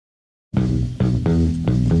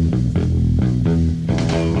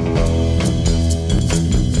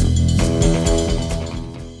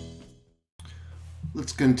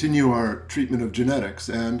continue our treatment of genetics.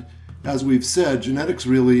 And as we've said, genetics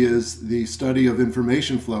really is the study of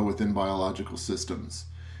information flow within biological systems.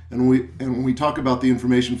 And when we talk about the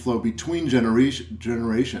information flow between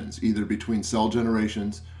generations, either between cell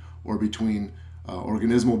generations or between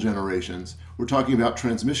organismal generations, we're talking about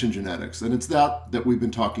transmission genetics. And it's that we've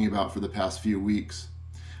been talking about for the past few weeks.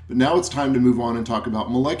 But now it's time to move on and talk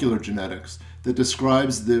about molecular genetics that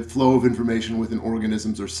describes the flow of information within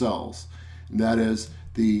organisms or cells. And that is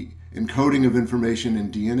the encoding of information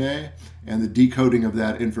in DNA and the decoding of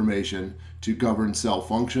that information to govern cell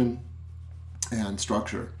function and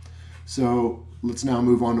structure. So let's now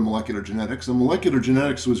move on to molecular genetics. And molecular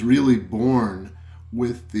genetics was really born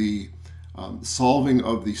with the solving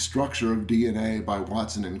of the structure of DNA by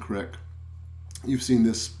Watson and Crick. You've seen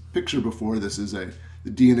this picture before. This is the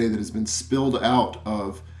DNA that has been spilled out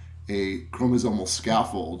of a chromosomal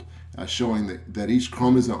scaffold, showing that each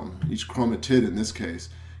chromosome, each chromatid in this case,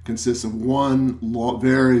 consists of one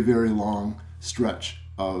very, very long stretch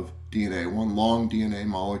of DNA, one long DNA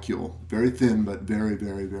molecule. Very thin, but very,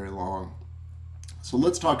 very, very long. So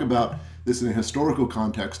let's talk about this in a historical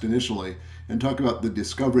context initially, and talk about the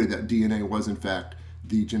discovery that DNA was in fact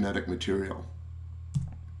the genetic material.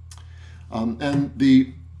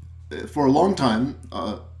 For a long time,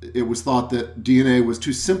 it was thought that DNA was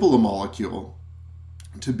too simple a molecule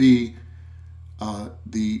to be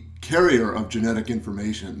the carrier of genetic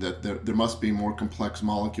information, that there must be more complex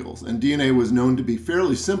molecules. And DNA was known to be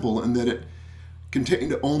fairly simple in that it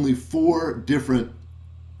contained only 4 different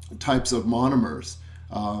types of monomers,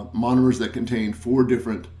 monomers that contained 4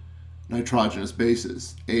 different nitrogenous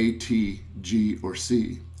bases, A, T, G, or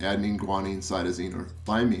C, adenine, guanine, cytosine, or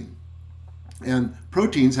thymine. And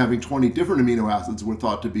proteins having 20 different amino acids were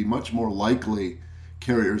thought to be much more likely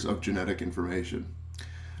carriers of genetic information.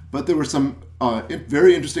 But there were some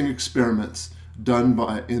very interesting experiments done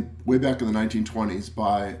way back in the 1920s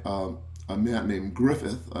by a man named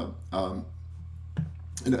Griffith, an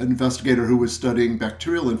investigator who was studying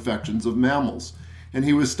bacterial infections of mammals. And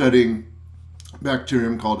he was studying a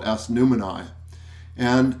bacterium called S. pneumoniae.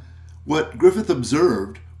 And what Griffith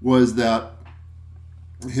observed was that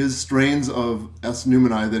his strains of S.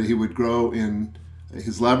 pneumoniae that he would grow in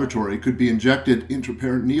his laboratory could be injected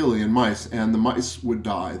intraperitoneally in mice, and the mice would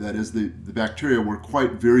die. That is, the bacteria were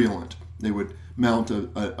quite virulent. They would mount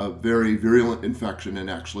a very virulent infection and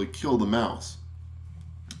actually kill the mouse.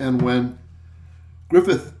 And when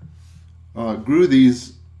Griffith grew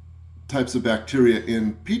these types of bacteria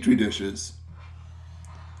in petri dishes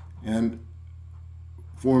and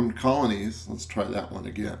formed colonies, let's try that one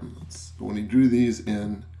again. But when he drew these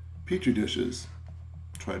in petri dishes,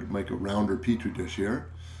 try to make a rounder petri dish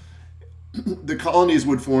here, the colonies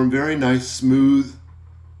would form very nice smooth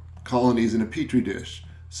colonies in a petri dish.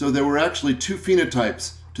 So there were actually 2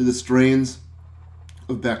 phenotypes to the strains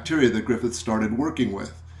of bacteria that Griffith started working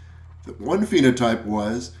with. The one phenotype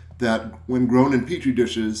was that when grown in petri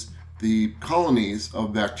dishes, the colonies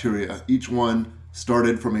of bacteria, each one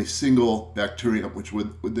started from a single bacterium, which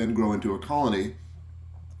would then grow into a colony.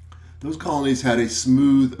 Those colonies had a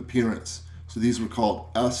smooth appearance. So these were called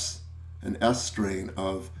an S strain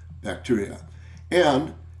of bacteria.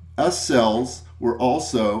 And S cells were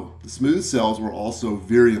also, the smooth cells were also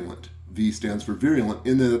virulent. V stands for virulent,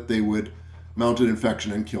 in that they would mount an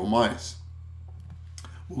infection and kill mice.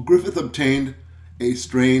 Well, Griffith obtained a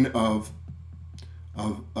strain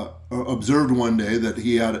observed one day that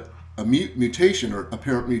he had a mutation, or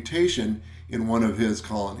apparent mutation, in one of his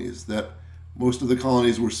colonies, that most of the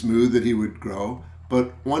colonies were smooth that he would grow,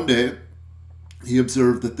 but one day he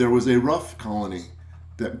observed that there was a rough colony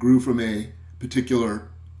that grew from a particular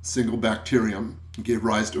single bacterium and gave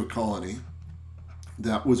rise to a colony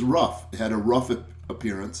that was rough. It had a rough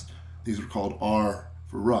appearance. These were called R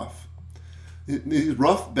for rough. These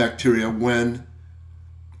rough bacteria, when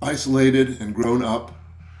isolated and grown up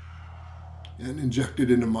and injected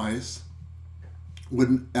into mice,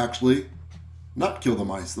 would actually not kill the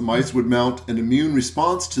mice. The mice would mount an immune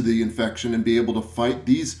response to the infection and be able to fight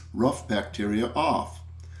these rough bacteria off.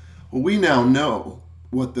 Well, we now know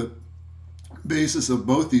what the basis of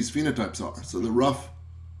both these phenotypes are. So the rough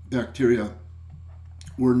bacteria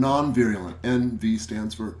were non-virulent. NV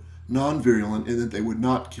stands for non-virulent, in that they would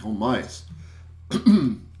not kill mice.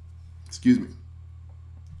 Excuse me.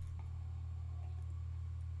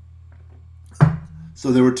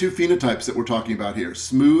 So there were 2 phenotypes that we're talking about here: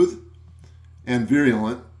 smooth and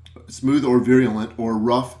virulent, smooth or virulent, or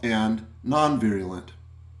rough and non-virulent.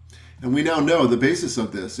 And we now know the basis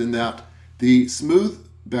of this, in that the smooth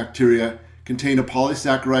bacteria contain a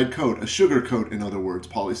polysaccharide coat, a sugar coat, in other words.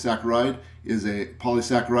 Polysaccharides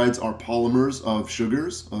are polymers of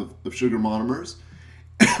sugars, of sugar monomers.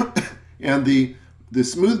 And the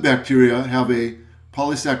smooth bacteria have a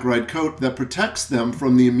polysaccharide coat that protects them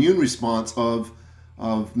from the immune response of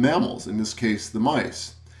mammals, in this case the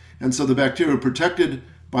mice. And so the bacteria are protected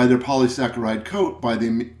by their polysaccharide coat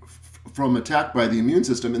from attack by the immune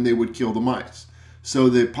system, and they would kill the mice. So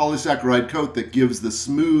the polysaccharide coat that gives the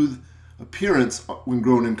smooth appearance when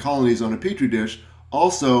grown in colonies on a petri dish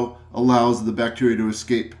also allows the bacteria to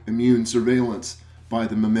escape immune surveillance by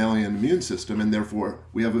the mammalian immune system, and therefore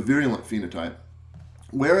we have a virulent phenotype.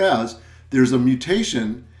 Whereas there's a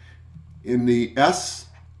mutation in the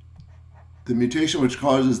mutation which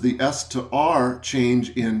causes the S to R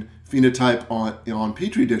change in phenotype on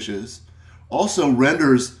petri dishes also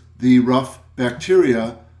renders the rough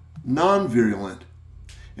bacteria non-virulent.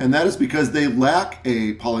 And that is because they lack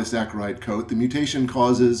a polysaccharide coat. The mutation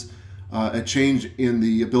causes a change in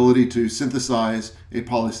the ability to synthesize a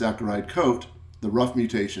polysaccharide coat. The rough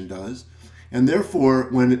mutation does. And therefore,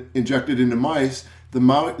 when injected into mice, the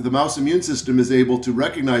mouse immune system is able to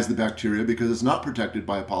recognize the bacteria because it's not protected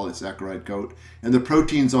by a polysaccharide coat, and the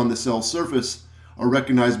proteins on the cell surface are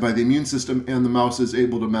recognized by the immune system, and the mouse is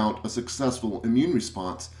able to mount a successful immune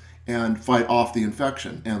response and fight off the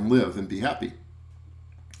infection and live and be happy.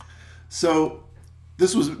 So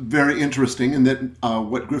this was very interesting in that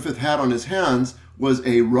what Griffith had on his hands was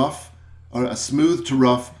a smooth to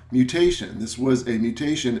rough mutation. This was a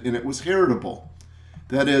mutation, and it was heritable.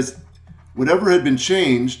 That is, whatever had been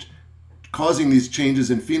changed, causing these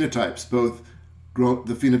changes in phenotypes, both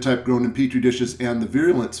the phenotype grown in petri dishes and the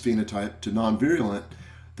virulence phenotype to non-virulent,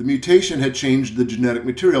 the mutation had changed the genetic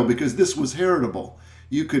material because this was heritable.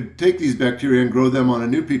 You could take these bacteria and grow them on a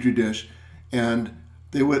new petri dish, and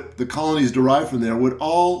the colonies derived from there would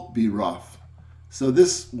all be rough. So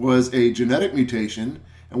this was a genetic mutation,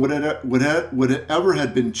 and whatever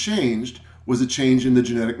had been changed was a change in the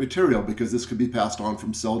genetic material, because this could be passed on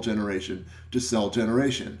from cell generation to cell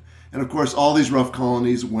generation. And of course, all these rough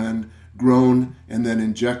colonies, when grown and then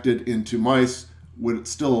injected into mice, would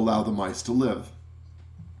still allow the mice to live.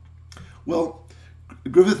 Well,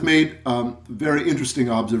 Griffith made a very interesting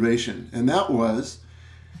observation, and that was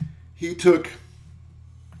he took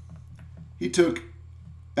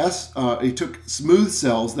smooth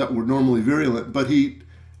cells that were normally virulent, but he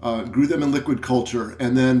grew them in liquid culture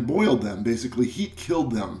and then boiled them, basically heat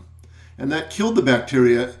killed them. And that killed the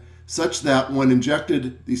bacteria such that when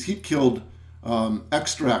injected, these heat killed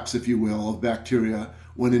extracts, if you will, of bacteria,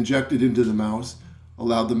 when injected into the mouse,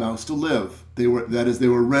 allowed the mouse to live. They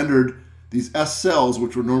were rendered, these S cells,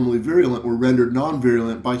 which were normally virulent, were rendered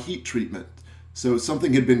non-virulent by heat treatment. So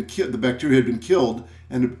something had been the bacteria had been killed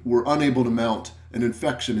and were unable to mount an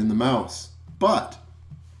infection in the mouse. But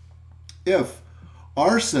if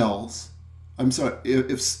our cells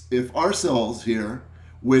here,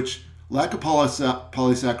 which lack a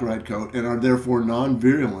polysaccharide coat and are therefore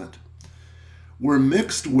non-virulent, were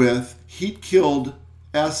mixed with heat-killed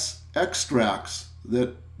S extracts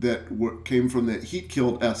that came from the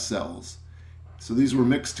heat-killed S cells. So these were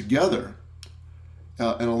mixed together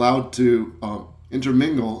and allowed to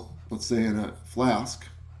intermingle, let's say in a flask.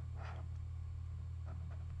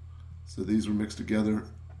 So these were mixed together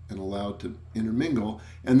and allowed to intermingle.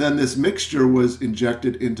 And then this mixture was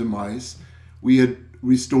injected into mice. We had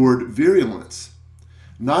restored virulence.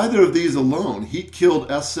 Neither of these alone,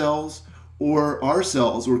 heat-killed S cells or R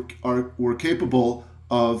cells, were capable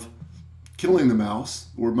of killing the mouse.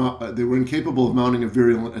 They were incapable of mounting a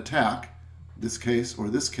virulent attack, this case or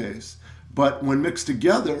this case. But when mixed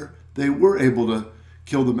together, they were able to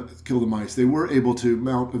kill the mice. They were able to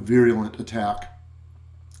mount a virulent attack.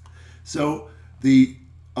 So the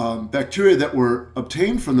bacteria that were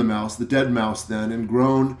obtained from the mouse, the dead mouse then, and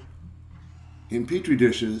grown in petri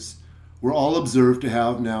dishes, were all observed to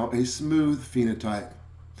have now a smooth phenotype,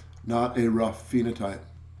 not a rough phenotype.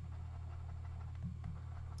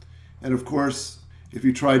 And of course, if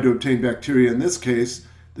you tried to obtain bacteria in this case,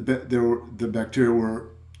 the bacteria were,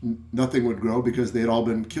 nothing would grow because they had all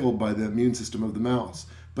been killed by the immune system of the mouse.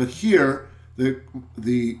 But here,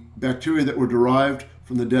 the bacteria that were derived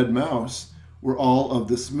from the dead mouse were all of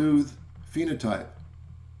the smooth phenotype.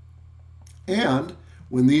 And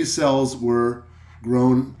when these cells were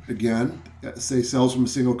grown again, say cells from a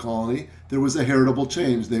single colony, there was a heritable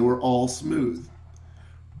change. They were all smooth.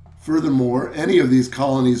 Furthermore, any of these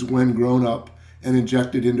colonies, when grown up and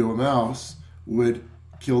injected into a mouse, would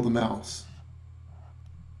kill the mouse.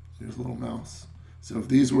 There's a little mouse. So if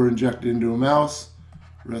these were injected into a mouse,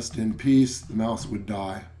 rest in peace, the mouse would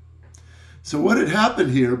die. So what had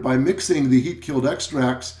happened here by mixing the heat-killed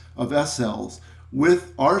extracts of S cells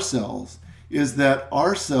with R cells is that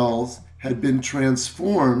R cells had been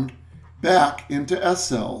transformed back into S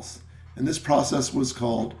cells. And this process was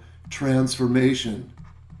called transformation.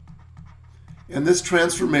 And this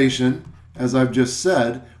transformation, as I've just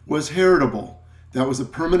said, was heritable. That was a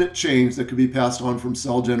permanent change that could be passed on from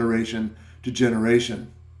cell generation to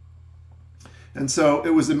generation. And so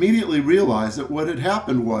it was immediately realized that what had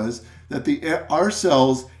happened was that the R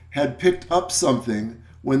cells had picked up something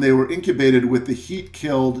when they were incubated with the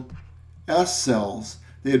heat-killed S cells.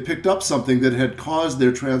 They had picked up something that had caused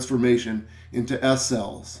their transformation into S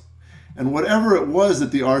cells. And whatever it was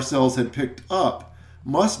that the R cells had picked up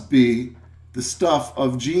must be the stuff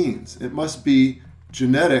of genes. It must be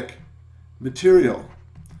genetic material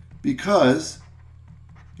because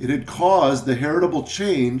it had caused the heritable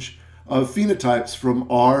change of phenotypes from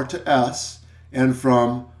R to S and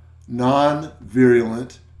from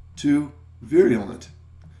non-virulent to virulent.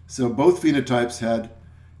 So both phenotypes had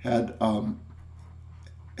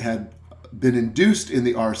been induced in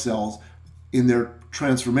the R cells in their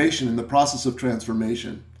transformation, in the process of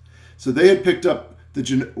transformation. So they had picked up the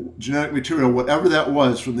genetic material, whatever that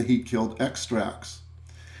was, from the heat-killed extracts.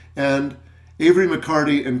 And Avery,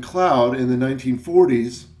 McCarty, and Cloud in the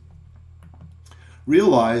 1940s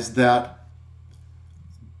realized that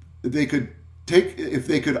they could take, if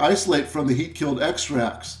they could isolate from the heat-killed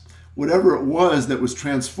extracts whatever it was that was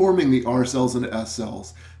transforming the R cells into S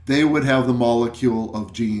cells, they would have the molecule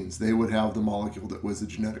of genes. They would have the molecule that was the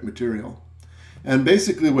genetic material. And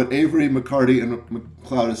basically what Avery, McCarty, and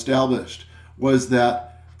McLeod established was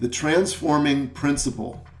that the transforming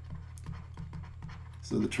principle,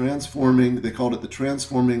 so the transforming, they called it the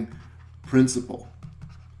transforming principle.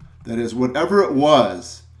 That is, whatever it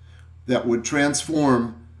was that would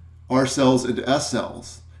transform R cells into S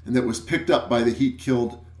cells and that was picked up by the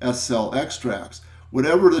heat-killed S cell extracts,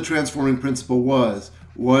 whatever the transforming principle was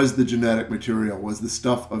the genetic material, was the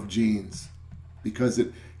stuff of genes, because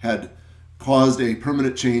it had caused a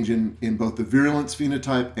permanent change in both the virulence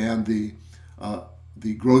phenotype and the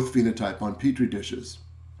growth phenotype on Petri dishes.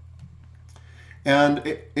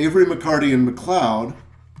 And Avery, McCarty, and McLeod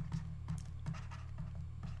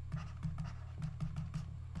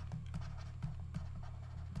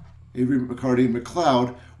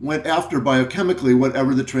went after biochemically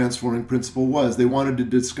whatever the transforming principle was. They wanted to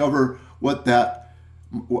discover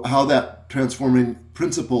how that transforming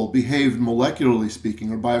principle behaved molecularly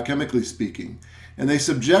speaking or biochemically speaking. And they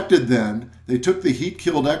took the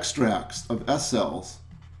heat-killed extracts of S cells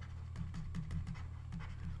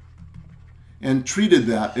and treated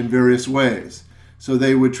that in various ways. So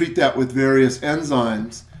they would treat that with various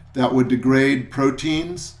enzymes that would degrade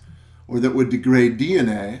proteins or that would degrade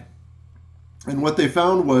DNA. And what they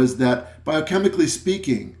found was that, biochemically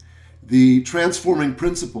speaking, the transforming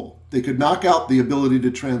principle, they could knock out the ability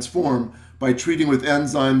to transform by treating with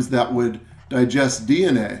enzymes that would digest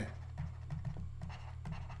DNA.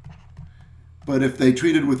 But if they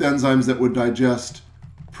treated with enzymes that would digest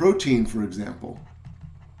protein, for example,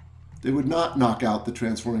 they would not knock out the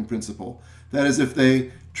transforming principle. That is, if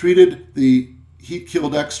they treated the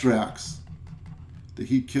heat-killed extracts, the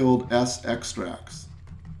heat-killed S extracts,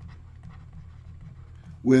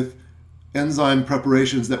 with enzyme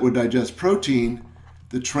preparations that would digest protein,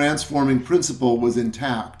 the transforming principle was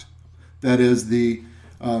intact. That is, the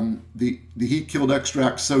heat-killed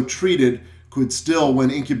extracts so treated could still,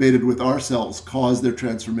 when incubated with R cells, cause their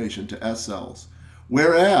transformation to S cells.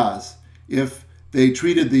 Whereas, if they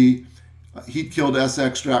treated the heat-killed S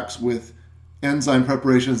extracts with enzyme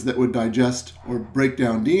preparations that would digest or break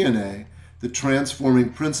down DNA, the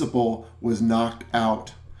transforming principle was knocked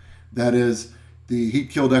out. That is, the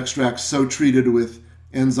heat-killed extracts so treated with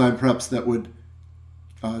enzyme preps that would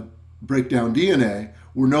break down DNA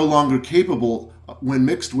were no longer capable, when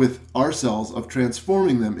mixed with R cells, of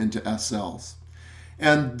transforming them into S cells.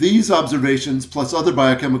 And these observations, plus other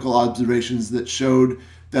biochemical observations that showed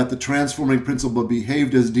that the transforming principle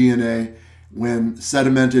behaved as DNA when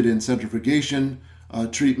sedimented in centrifugation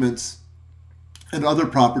treatments, and other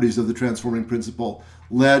properties of the transforming principle,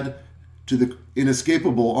 led to the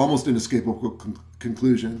almost inescapable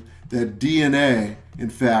conclusion that DNA, in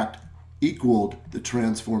fact, equaled the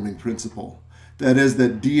transforming principle. That is,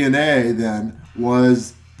 that DNA then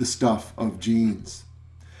was the stuff of genes.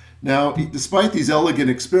 Now, despite these elegant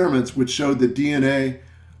experiments which showed that DNA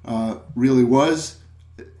really was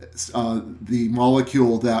the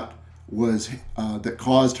molecule that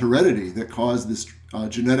caused heredity, that caused this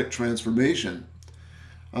genetic transformation,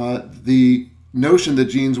 the notion that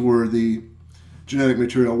genes were the genetic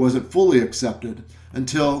material wasn't fully accepted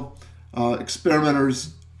until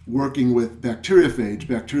experimenters working with bacteriophage,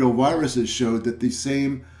 bacterial viruses, showed that the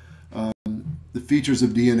features of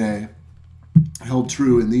DNA held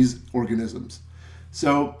true in these organisms.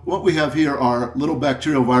 So what we have here are little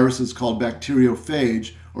bacterial viruses called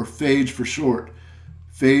bacteriophage, or phage for short.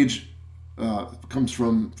 Phage comes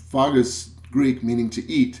from phagus, Greek, meaning to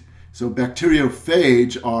eat. So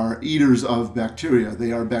bacteriophage are eaters of bacteria.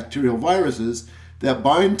 They are bacterial viruses that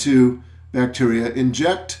bind to bacteria,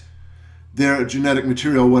 inject their genetic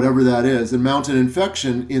material, whatever that is, and mount an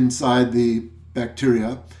infection inside the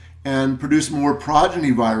bacteria and produce more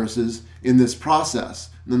progeny viruses in this process.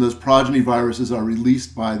 And then those progeny viruses are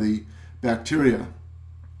released by the bacteria.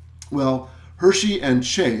 Well, Hershey and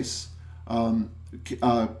Chase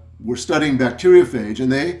were studying bacteriophage,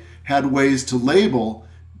 and they had ways to label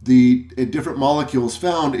the different molecules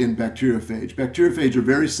found in bacteriophage. Bacteriophage are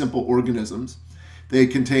very simple organisms. They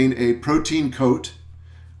contain a protein coat,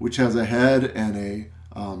 which has a head and a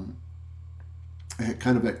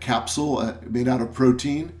kind of a capsule made out of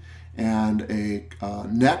protein, and a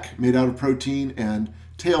neck made out of protein, and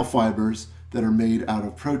tail fibers that are made out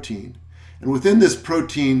of protein. And within this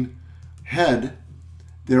protein head,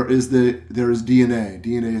 there is DNA.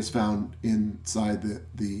 DNA is found inside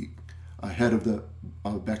the head of the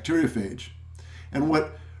bacteriophage. And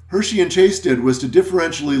what Hershey and Chase did was to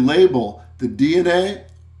differentially label the DNA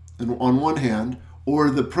on one hand, or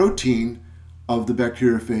the protein of the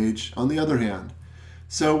bacteriophage on the other hand.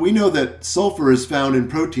 So we know that sulfur is found in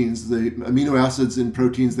proteins. The amino acids in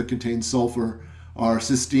proteins that contain sulfur are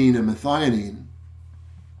cysteine and methionine.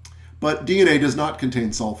 But DNA does not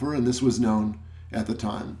contain sulfur, and this was known at the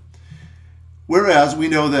time. Whereas we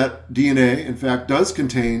know that DNA, in fact, does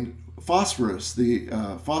contain phosphorus, the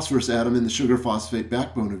phosphorus atom in the sugar phosphate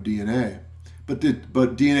backbone of DNA. But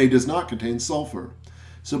DNA does not contain sulfur.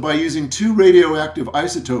 So by using two radioactive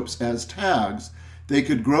isotopes as tags, they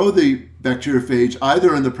could grow the bacteriophage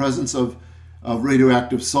either in the presence of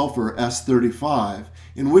radioactive sulfur, S35,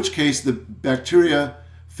 in which case the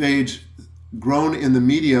bacteriophage grown in the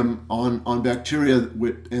medium on bacteria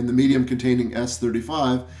and the medium containing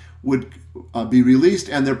S35 would be released,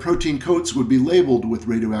 and their protein coats would be labeled with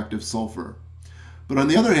radioactive sulfur. But on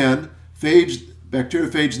the other hand,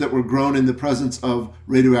 bacteriophage that were grown in the presence of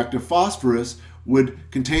radioactive phosphorus would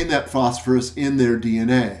contain that phosphorus in their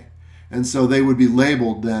DNA. And so they would be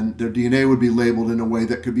labeled then, their DNA would be labeled in a way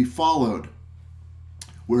that could be followed.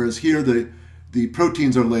 Whereas here the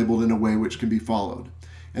proteins are labeled in a way which can be followed.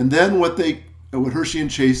 And then what Hershey and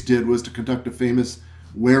Chase did was to conduct a famous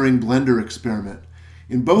Waring blender experiment.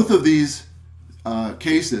 In both of these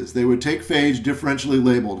cases, they would take phage differentially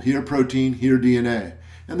labeled, here protein, here DNA,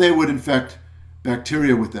 and they would infect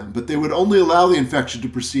bacteria with them. But they would only allow the infection to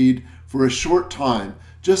proceed for a short time,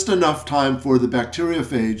 just enough time for the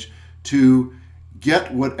bacteriophage to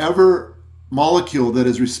get whatever molecule that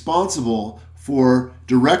is responsible for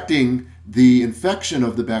directing the infection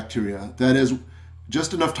of the bacteria, that is,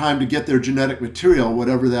 just enough time to get their genetic material,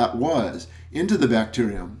 whatever that was, into the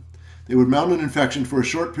bacterium. They would mount an infection for a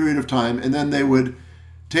short period of time, and then they would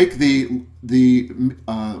take the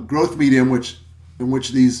growth medium in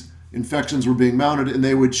which these infections were being mounted, and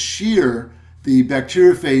they would shear the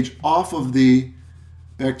bacteriophage off of the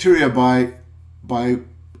bacteria by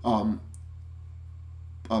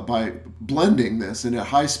blending this in a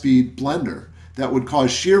high-speed blender that would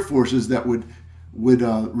cause shear forces that would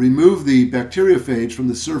remove the bacteriophage from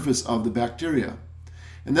the surface of the bacteria.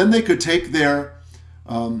 And then they could take their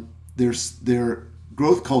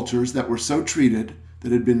growth cultures that were so treated,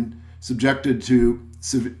 that had been subjected to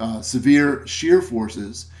severe shear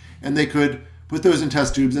forces, and they could put those in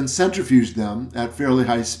test tubes and centrifuge them at fairly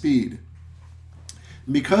high speed.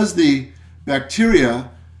 And because the bacteria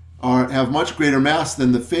have much greater mass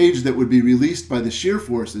than the phage that would be released by the shear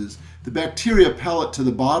forces, the bacteria pellet to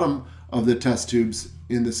the bottom of the test tubes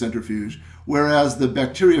in the centrifuge, whereas the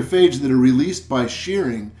bacteriophage that are released by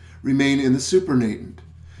shearing remain in the supernatant.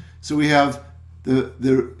 So we have the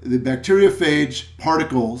bacteriophage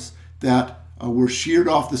particles that were sheared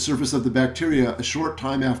off the surface of the bacteria a short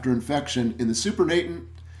time after infection in the supernatant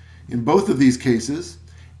in both of these cases,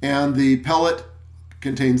 and the pellet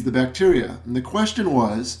contains the bacteria. And the question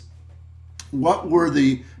was, what were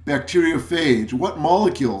the bacteriophage, what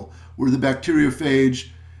molecule were the bacteriophage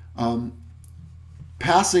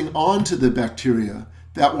passing on to the bacteria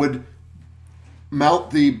that would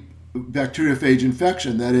mount the bacteriophage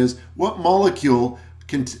infection? That is, what molecule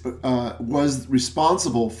was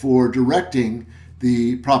responsible for directing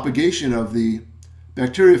the propagation of the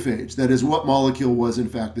bacteriophage? That is, what molecule was in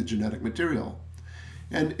fact the genetic material?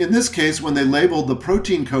 And in this case, when they labeled the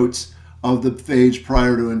protein coats of the phage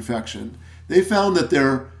prior to infection, they found that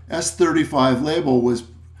their S35 label was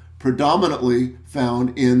predominantly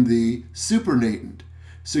found in the supernatant,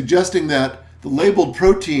 suggesting that the labeled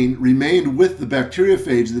protein remained with the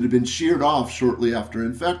bacteriophage that had been sheared off shortly after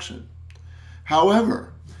infection.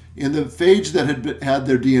 However, in the phage that had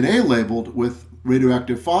their DNA labeled with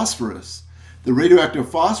radioactive phosphorus, the radioactive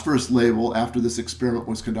phosphorus label after this experiment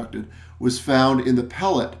was conducted was found in the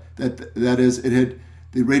pellet. That is, it had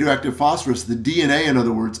the radioactive phosphorus, the DNA, in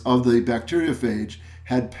other words, of the bacteriophage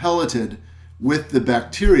had pelleted with the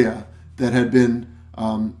bacteria that had been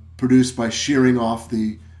produced by shearing off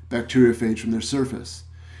the bacteriophage from their surface.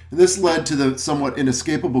 And this led to the somewhat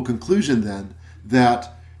inescapable conclusion then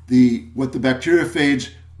that what the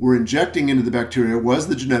bacteriophage were injecting into the bacteria was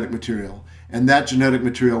the genetic material, and that genetic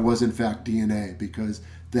material was in fact DNA, because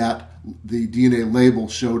the DNA label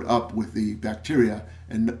showed up with the bacteria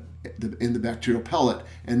and in the bacterial pellet,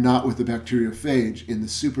 and not with the bacteriophage in the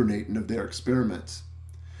supernatant of their experiments.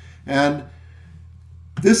 And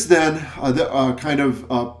this then kind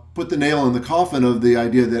of put the nail in the coffin of the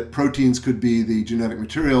idea that proteins could be the genetic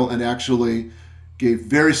material, and actually gave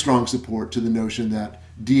very strong support to the notion that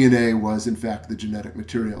DNA was in fact the genetic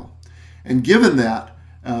material. And given that,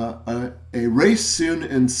 a race soon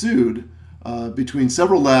ensued between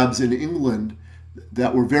several labs in England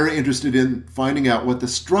that were very interested in finding out what the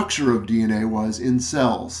structure of DNA was in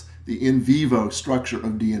cells, the in vivo structure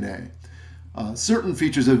of DNA. Certain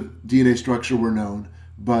features of DNA structure were known,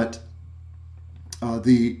 but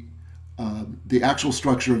the actual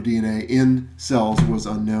structure of DNA in cells was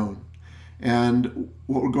unknown. And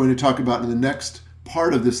what we're going to talk about in the next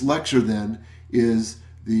part of this lecture then is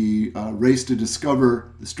the race to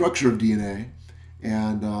discover the structure of DNA,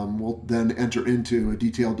 and we'll then enter into a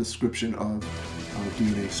detailed description of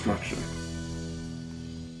DNA structure.